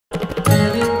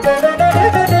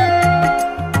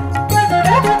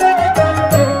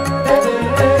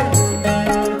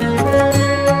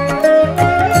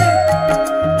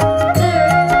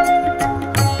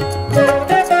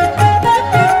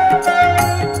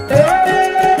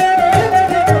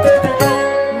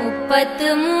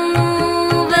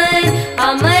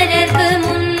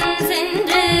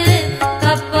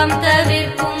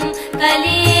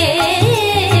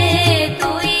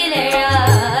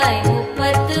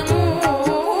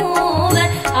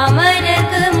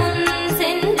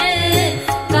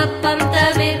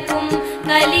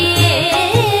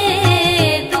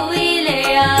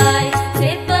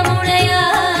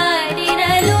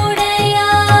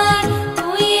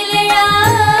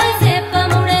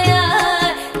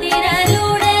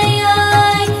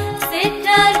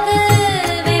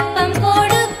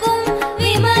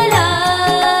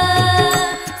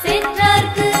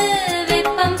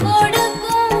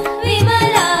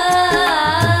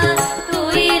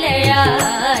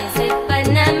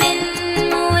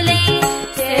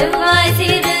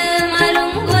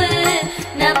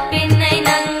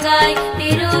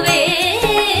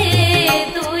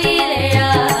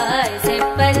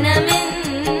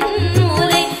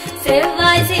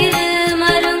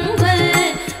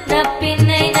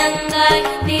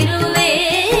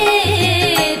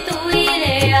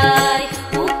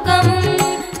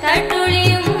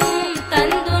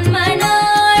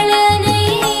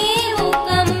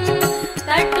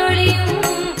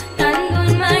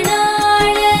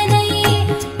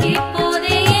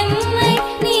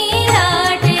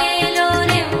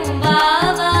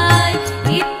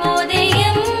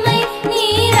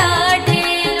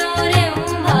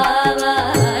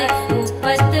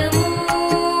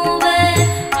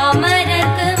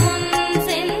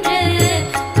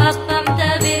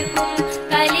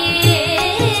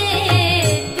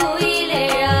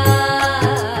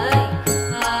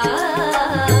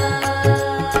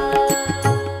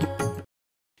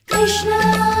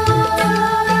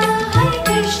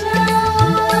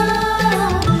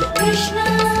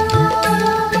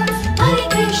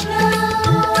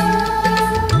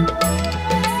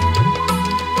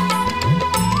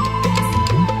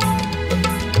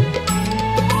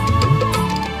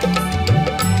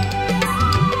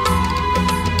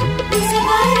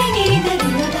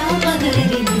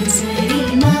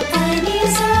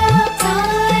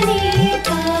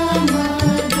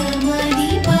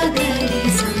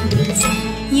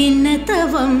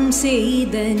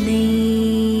செய்தனை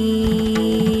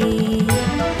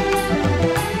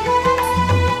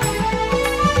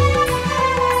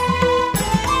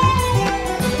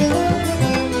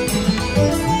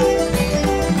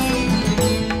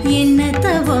என்ன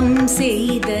தவம்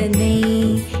செய்தனை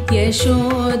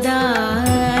யசோதா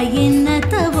என்ன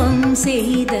தவம்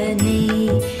செய்தனை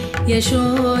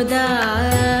யசோதா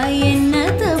என்ன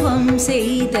தவம்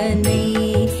செய்தனை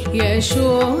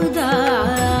யசோதா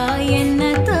என்ன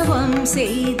தவம்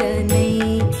செய்தனை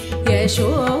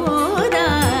யசோதா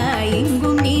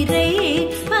எங்கும் நிறை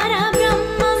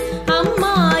பரபிரம்மம்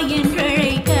அம்மா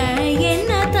என்றழைக்க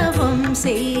என்ன தவம்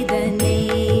செய்தனை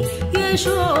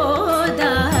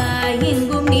யசோதா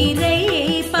எங்கும் நிறை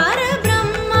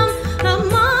பரபிரம்மம்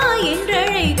அம்மா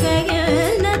என்றழைக்க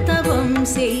என்ன தவம்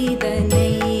செய்தனை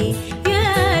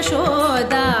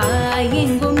யசோதா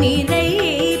எங்கும் நிறை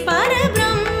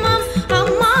பரபிரம்மம்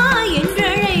அம்மா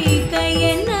என்றழைக்க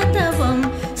என்ன தவம்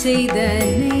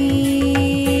செய்தனை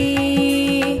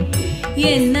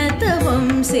என்ன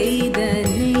தவம்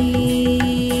செய்தனை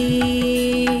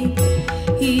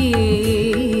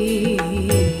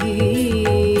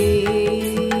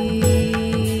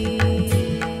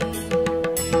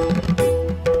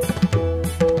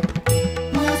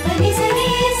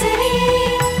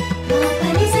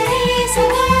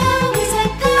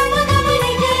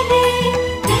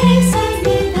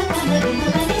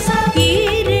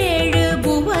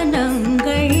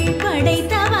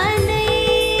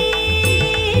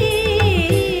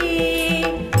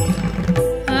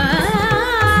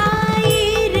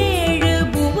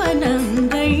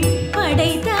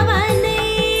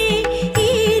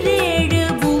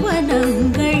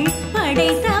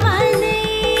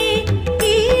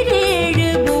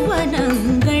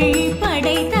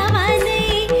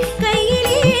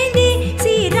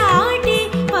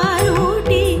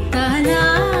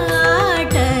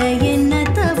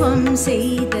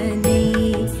செய்தனை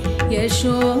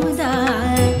யசோதா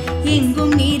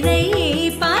எங்கும் நிறை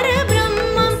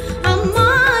பரபிரம்மம் அம்மா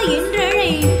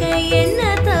என்றழைக்க என்ன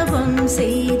தவம்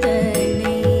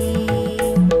செய்தனை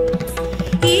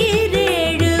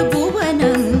ஈரேழு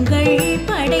புவனங்கள்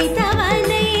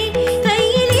படைத்தவனை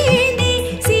கையிலேந்தி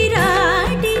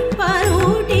சிராட்டி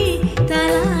பாரூட்டி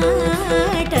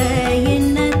தலாட்ட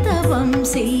என்ன தவம்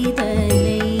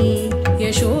செய்தனை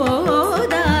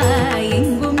யசோதா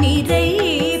எங்கும் நிறை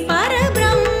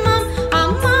பரபிரம்மம்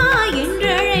அம்மா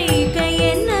என்றழைக்க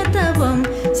என்ன தவம்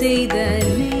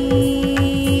செய்தனை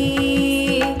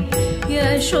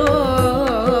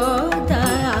யசோதா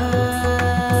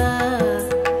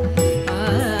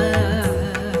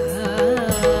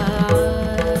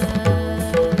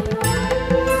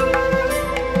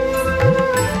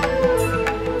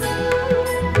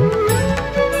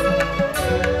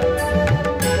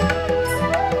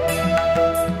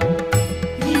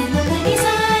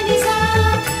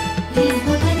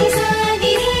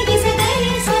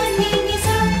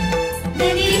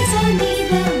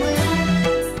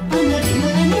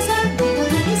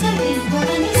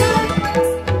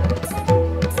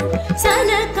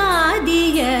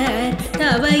சனகாதியர்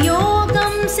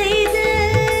தவயோகம் செய்து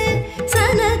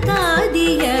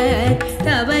சனகாதியர்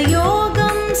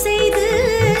தவயோகம் செய்து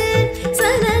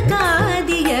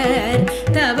சனகாதியர்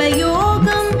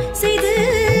தவயோகம் செய்து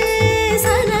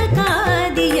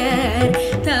சனகாதியர்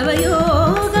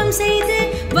தவயோகம் செய்து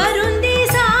வருந்தி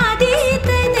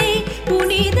சாதித்ததை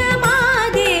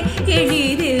புனிதமாதே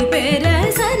எளிதில் பெற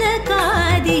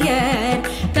சனகாதியர்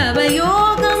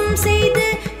தவயோகம் செய்து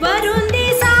வருந்தி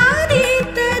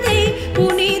சாதித்ததை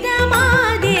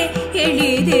புனிதமாதே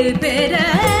எளிதில் பெற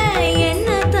என்ன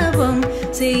தவம்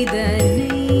செய்தனை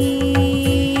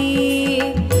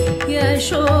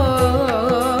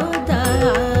யசோதா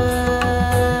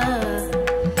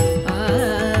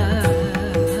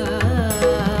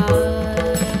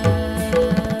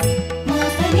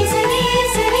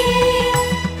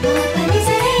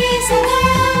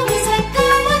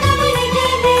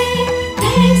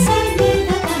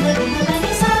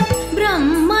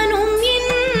பிரம்மனும்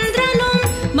இந்திரனும்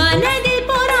மனதில்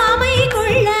பொறாமை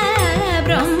கொள்ள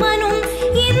பிரம்மனும்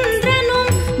இந்திரனும்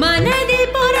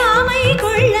மனதில் பொறாமை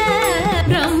கொள்ள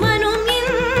பிரம்மனும்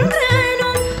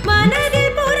இந்திரனும்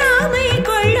மனதில் பொறாமை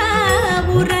கொள்ள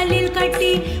உரலில்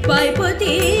கட்டி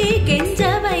வாய்ப்பொத்தி கெஞ்ச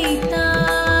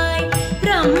வைத்தாய்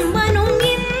பிரம்மனும்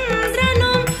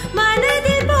இந்திரனும்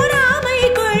மனதில் பொறாமை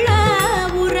கொள்ள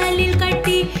உரலில்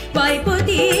கட்டி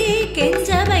வாய்ப்பொத்தி கெஞ்ச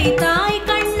வைத்தாய்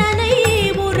கண்ணனை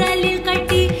உரலில்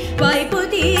கட்டி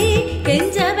வாய்ப்பொத்தி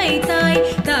கெஞ்ச வைத்தாய்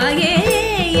தாயே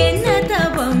என்ன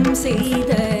தவம்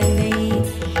செய்தனை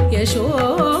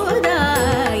யசோதா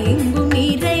எங்கும்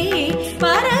நிறை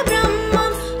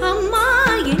பரபிரம்மம்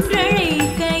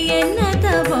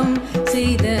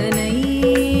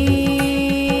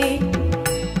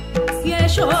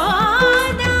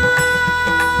யசோதா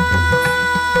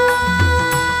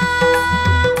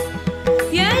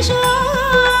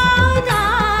யசோதா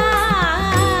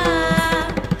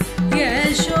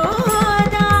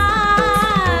யசோதா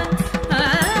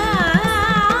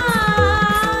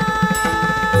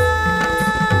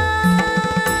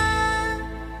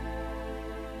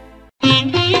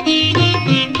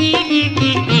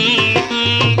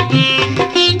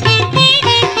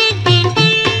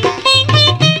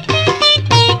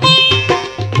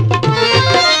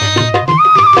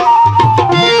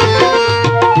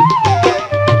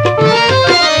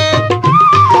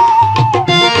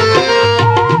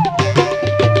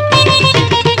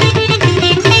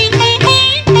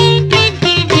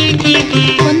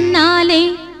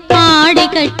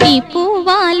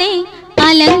பூவாலே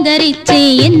அலங்கரிச்சே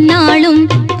என்னாலும்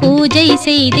பூஜை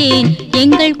செய்தேன்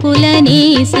எங்கள்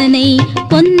குலநேசனை.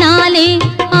 பொன்னாலே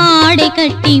ஆடை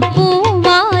கட்டி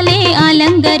பூவாலே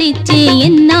அலங்கரிச்சே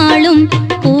என்னாலும்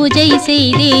பூஜை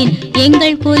செய்தேன்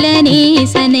எங்கள்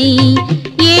குலநேசனை.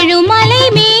 ஏழுமலை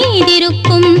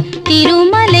மீதிருக்கும்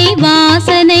திருமலை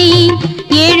வாசனை,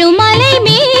 ஏழுமலை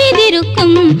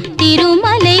மீதிருக்கும்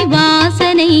திருமலை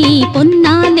வாசனை.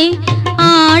 பொன்னாலே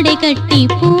ஆடை கட்டி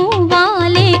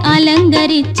பூவாலே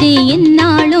அலங்கரிச்சே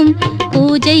என்னாலும்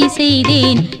பூஜை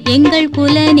செய்தேன் எங்கள்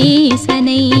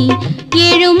குலநேசனை.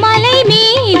 ஏழுமலை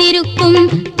மீதிருக்கும்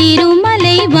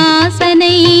திருமலை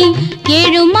வாசனை,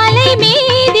 ஏழுமலை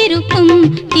மீதிருக்கும்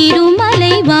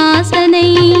திருமலை வாசனை.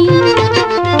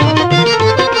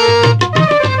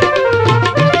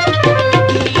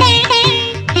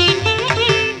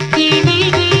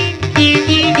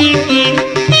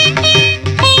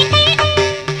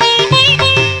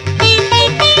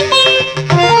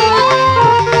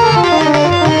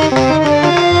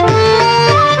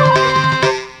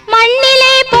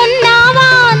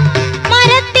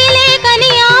 மரத்திலே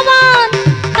கனியாவான்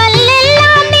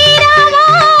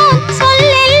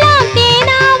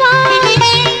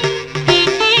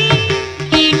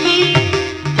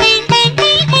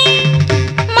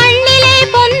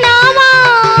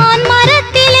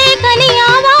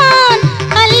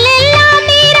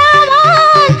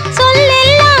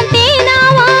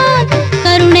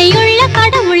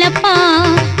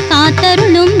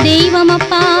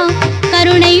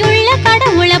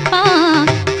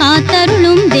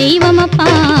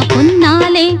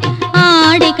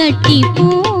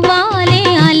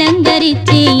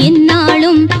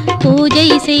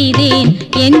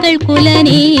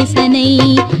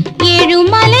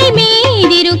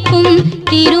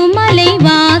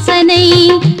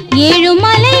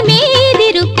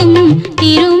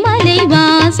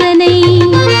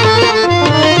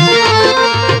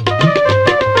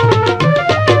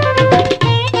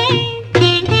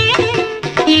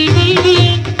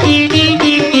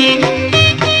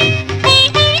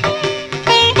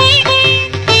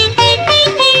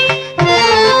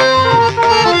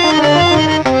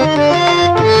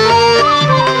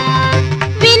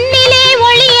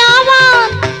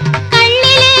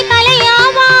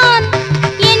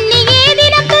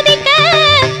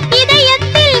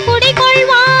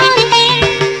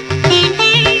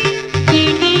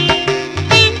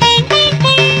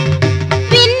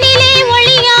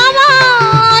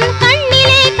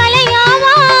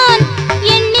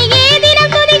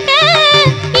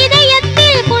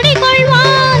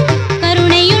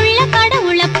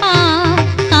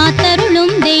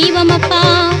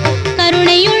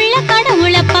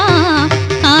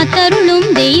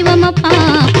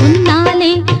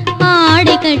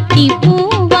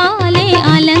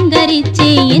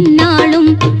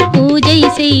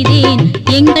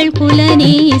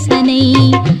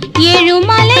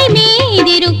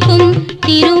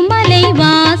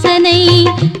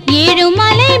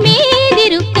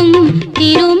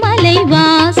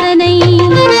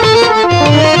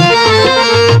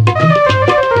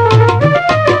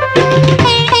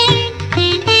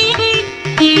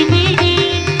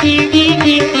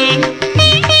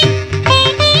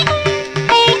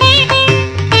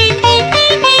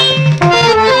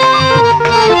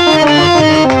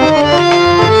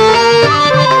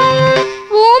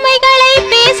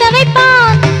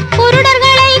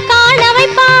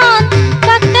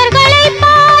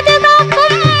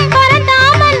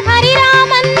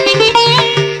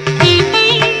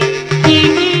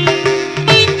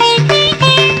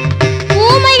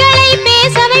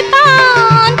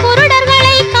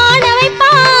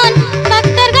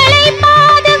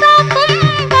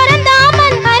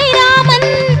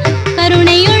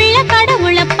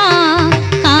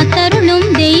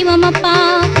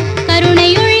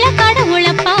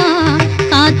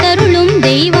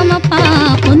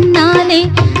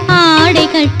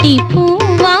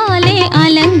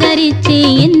அலங்கரிச்சே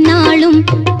எந்நாளும்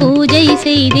பூஜை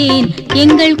செய்தேன்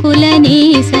எங்கள்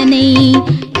குலநேசனை.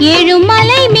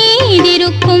 ஏழுமலை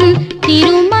மீதிருக்கும்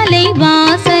திருமலை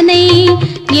வாசனை,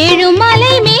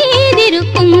 ஏழுமலை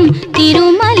மீதிருக்கும்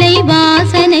திருமலை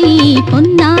வாசனை.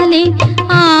 பொன்னாலே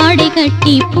ஆடை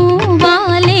கட்டி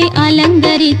பூவாலே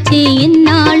அலங்கரிச்சே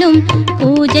எந்நாளும்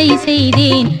பூஜை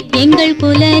செய்தேன் எங்கள்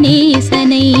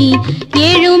குலநேசனை.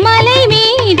 ஏழுமலை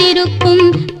மீதிருக்கும்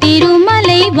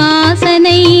திருமலை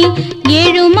வாசனை,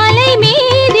 ஏழுமலை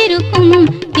மீதிருக்கும்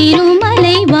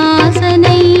திருமலை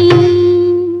வாசனை.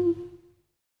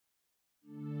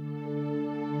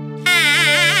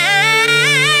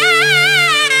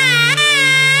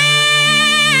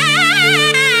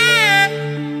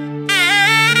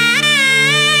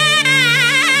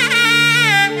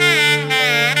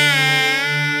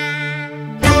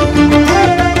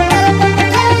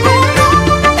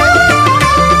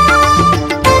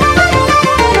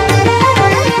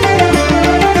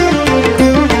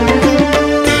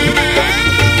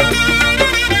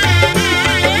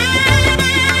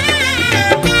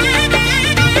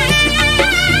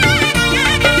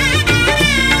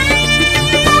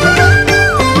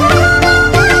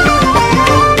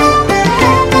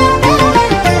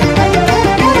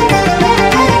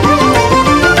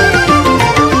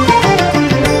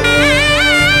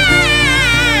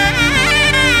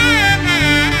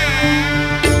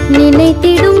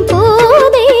 நினைத்திடும்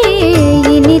போதே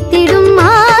இனித்திடும்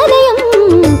ஆலயம்,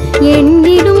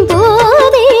 எண்ணிடும்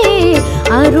போதே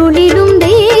அருளிடும்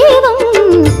தெய்வம்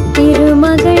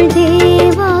திருமகள்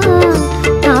தேவா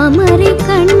தாமரை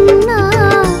கண்ணா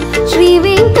ஸ்ரீ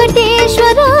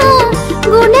வெங்கடேஸ்வரா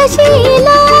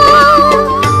குணசீலா,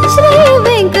 ஸ்ரீ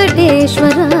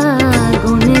வெங்கடேஸ்வரா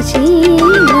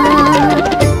குணசீலா.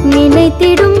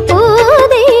 நினைத்திடும்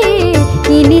போதே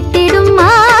இனித்திடும்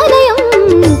ஆலயம்,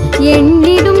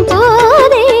 எண்ணிடும்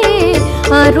போதே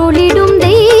அருளிடும்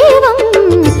தெய்வம்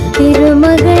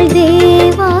திருமகள்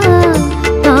தேவா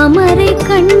தாமரை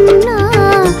கண்ணா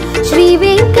ஸ்ரீ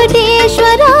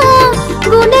வெங்கடேஸ்வரா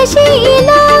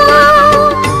குணசீலா,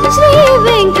 ஸ்ரீ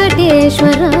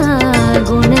வெங்கடேஸ்வரா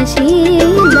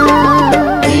குணசீலா.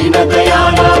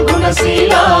 दीनदयाला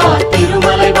गुणशीला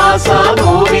तिरुमलै वासा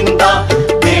गोविंदा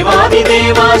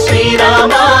देवादिदेवा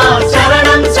श्रीरामा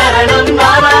शरणं शरणं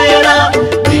नारायण.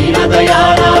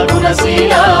 दीनदयाला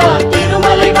गुणशीला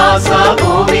तिरुमलै वासा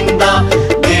गोविंदा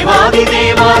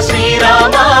देवादिदेवा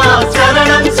श्रीरामा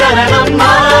शरणं शरणं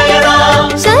नारायण.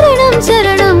 शरणं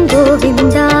शरणं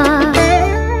गोविंदा.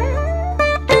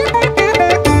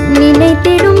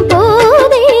 நினைத்திடும்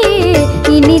போதே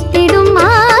இனித்திடும்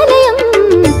ஆலயம்,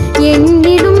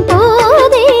 எண்ணிடும்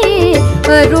போதே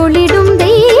அருளிடும்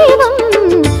தெய்வம்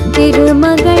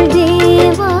திருமகள்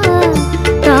தேவா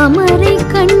தாமரை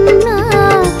கண்ணா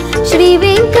ஸ்ரீ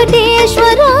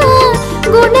வெங்கடேஸ்வரா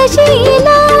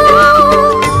குணசீலா,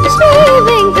 ஸ்ரீ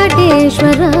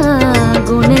வெங்கடேஸ்வரா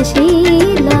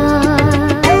குணசீலா.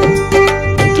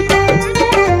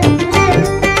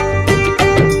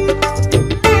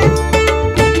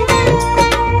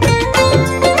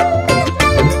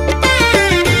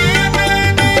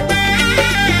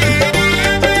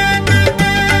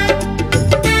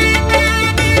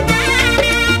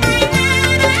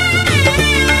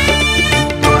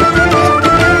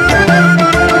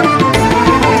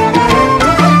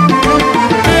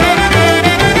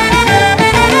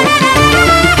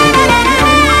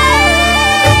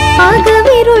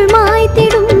 அகவிருள்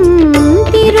மாய்த்திடும்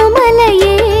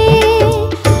திருமலையே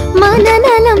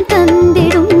மனநலம்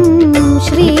தந்திடும்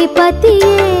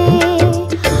ஸ்ரீபதியே.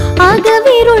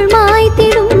 அகவிருள்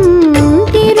மாய்த்திடும்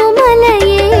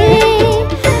திருமலையே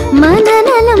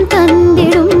மனநலம்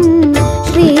தந்திடும்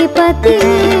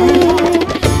ஸ்ரீபதியே.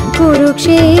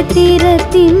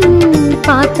 குருக்ஷேத்திரத்தின்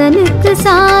பாத்தனுக்கு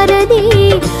சாரதி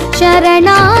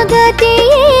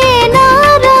சரணாகதியே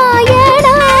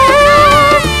நாராயணா.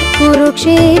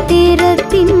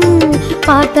 குருக்ஷேத்திரத்தின்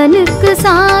பாத்தனுக்கு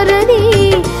சாரதி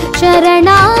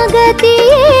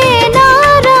சரணாகதியே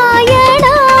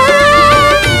நாராயணா,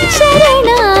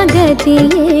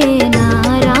 சரணாகதியே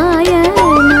நாராயணா.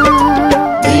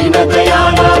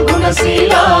 दीनदयाला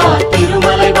गुणशीला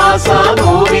तिरुमलै वासा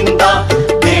गोविंदा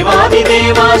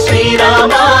देवादिदेवा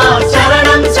श्रीरामा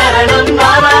शरणं शरणं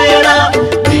नारायण.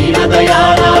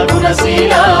 दीनदयाला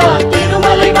गुणशीला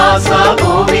तिरुमलै वासा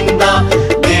गोविंदा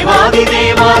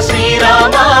देवादिदेवा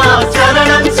श्रीरामा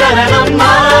शरणं शरणं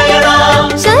नारायण.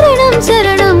 शरणं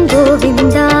शरणं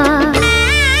गोविंदा.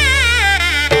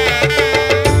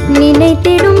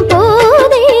 நினைத்திடும்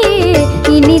போதே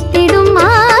இனித்திடும்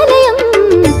ஆலயம்,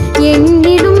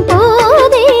 எண்ணிடும்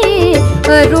போதே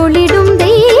அருளிடும்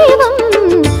தெய்வம்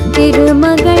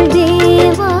திருமகள்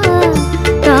தேவா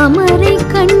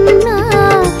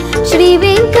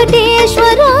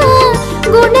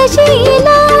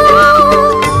गुणशीला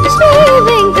श्री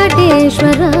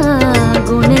वेंकटेश्वर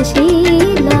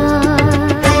गुणशीला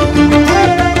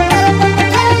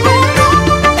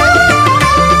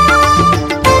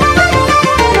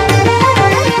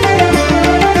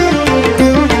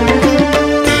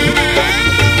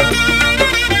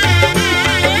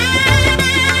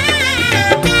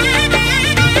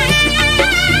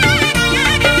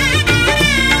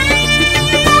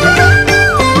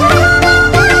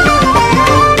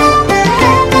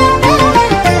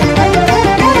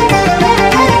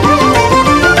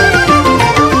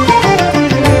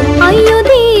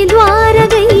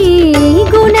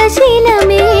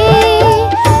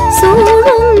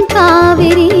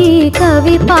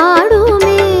कवि पाड़ू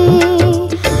में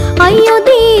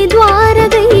अयोध्या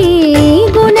द्वारगई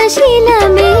गुणशील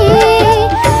में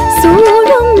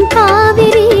सूडुम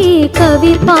कावेरी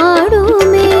कवि पाड़ू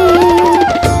में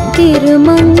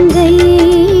तिरुमंगई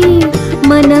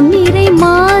मनम निறை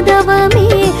माधवमे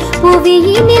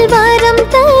புவியினில் வரம்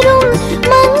தரும்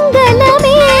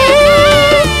மங்களமே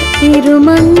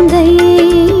திருமங்கை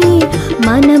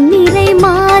மனம் நிறை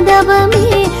மாதவமே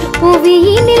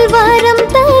புவியினில் வரம்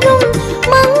தரும்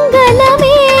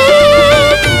மங்களமே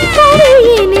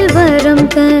கரையினில் வரம்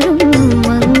தரும்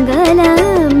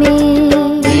மங்களமே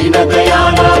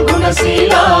दीनदयाल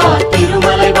गुणशीला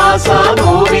तिरुमलै वासा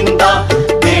गोविंदा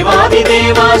देवादि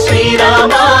देवा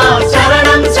श्रीरामा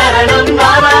शरणं शरणं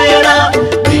नारायण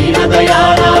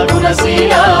दीनदयाल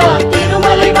गुणशीला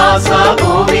तिरुमलै वासा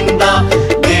गोविंदा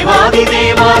देवादि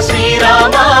देवा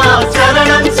श्रीरामा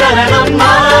शरणं शरणं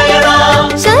नारायण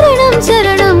शरणं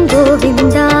शरणं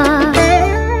गोविंदा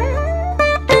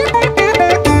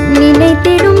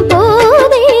நினைத்திடும்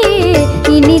போதே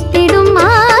இனித்திடும்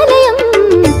ஆலயம்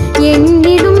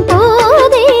எண்ணிடும்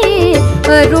போதே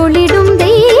அருளிடும்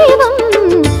தெய்வம்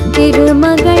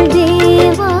திருமகள்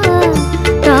தேவா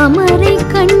தாமரை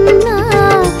கண்ணா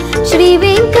ஸ்ரீ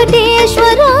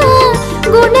வெங்கடேஸ்வரா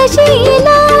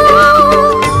குணசீலா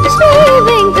ஸ்ரீ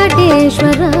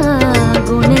வெங்கடேஸ்வரா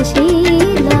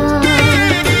குணசீலா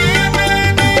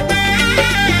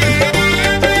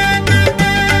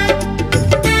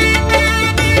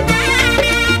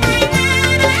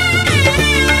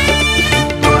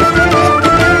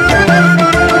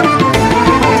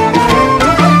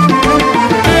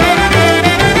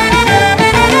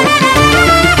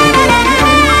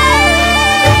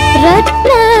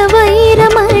ரத்ன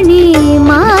வைரமணி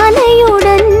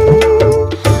மாலையுடன்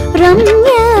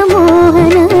ரம்ய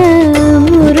மோகன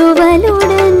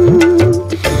முறுவலுடன்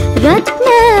ரத்ன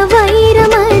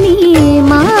வைரமணி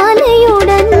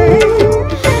மாலையுடன்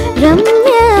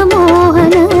ரம்ய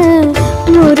மோகன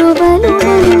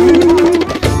முறுவலுடன்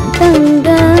தங்க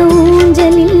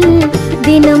ஊஞ்சலில்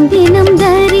தினம் தினம்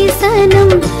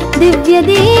தரிசனம் திவ்ய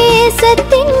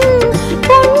தேசத்தின்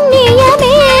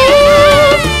புண்ணியமே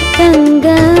தங்க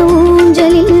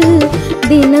ஊஞ்சலில்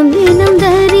தினம் தினம்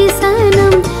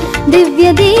தரிசனம் திவ்ய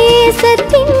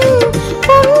தேசத்தின்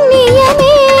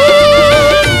புண்ணியமே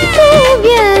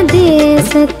திவ்ய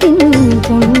தேசத்தின்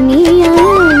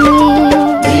புண்ணியமே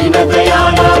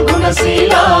दीनदयाल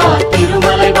गुणशीला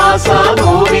तिरुमलै वासा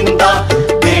गोविंदा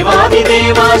देवादि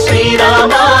देवा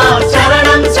श्रीरामा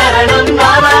शरणं शरणं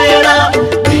नारायण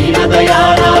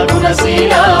दीनदयाल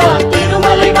गुणशीला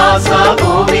तिरुमलै वासा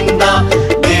गोविंदा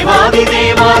देवादि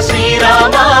देवा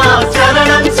श्रीरामा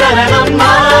शरणं शरणं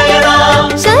नारायण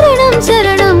शरणं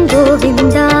शरणं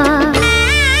गोविंदा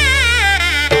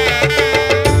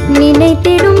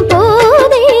நினைத்திடும்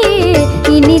போதே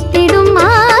இனித்திடும்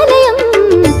ஆலயம்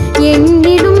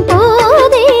எண்ணிடும்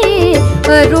போதே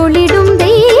அருளிடும்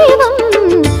தெய்வம்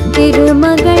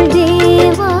திருமகள்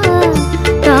தேவா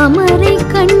தாமரை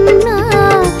கண்ணா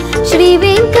ஸ்ரீ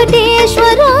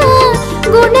வெங்கடேஸ்வரா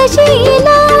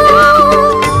குணசீலா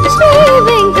ஸ்ரீ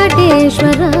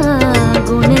வெங்கடேஸ்வரா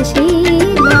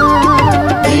குணசீலா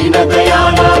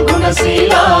दीनदयाल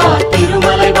गुणशीला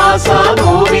तिरुमलै वासा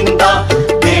गोविंदा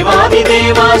देवादि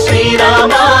देवा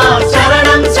श्रीरामा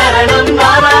शरणं शरणं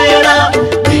नारायण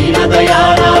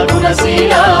दीनदयाल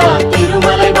गुणशीला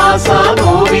तिरुमलै वासा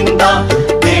गोविंदा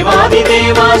देवादि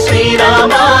देवा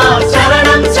श्रीरामा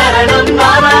शरणं शरणं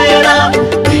नारायण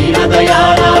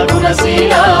दीनदयाल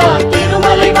गुणशीला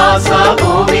तिरुमलै वासा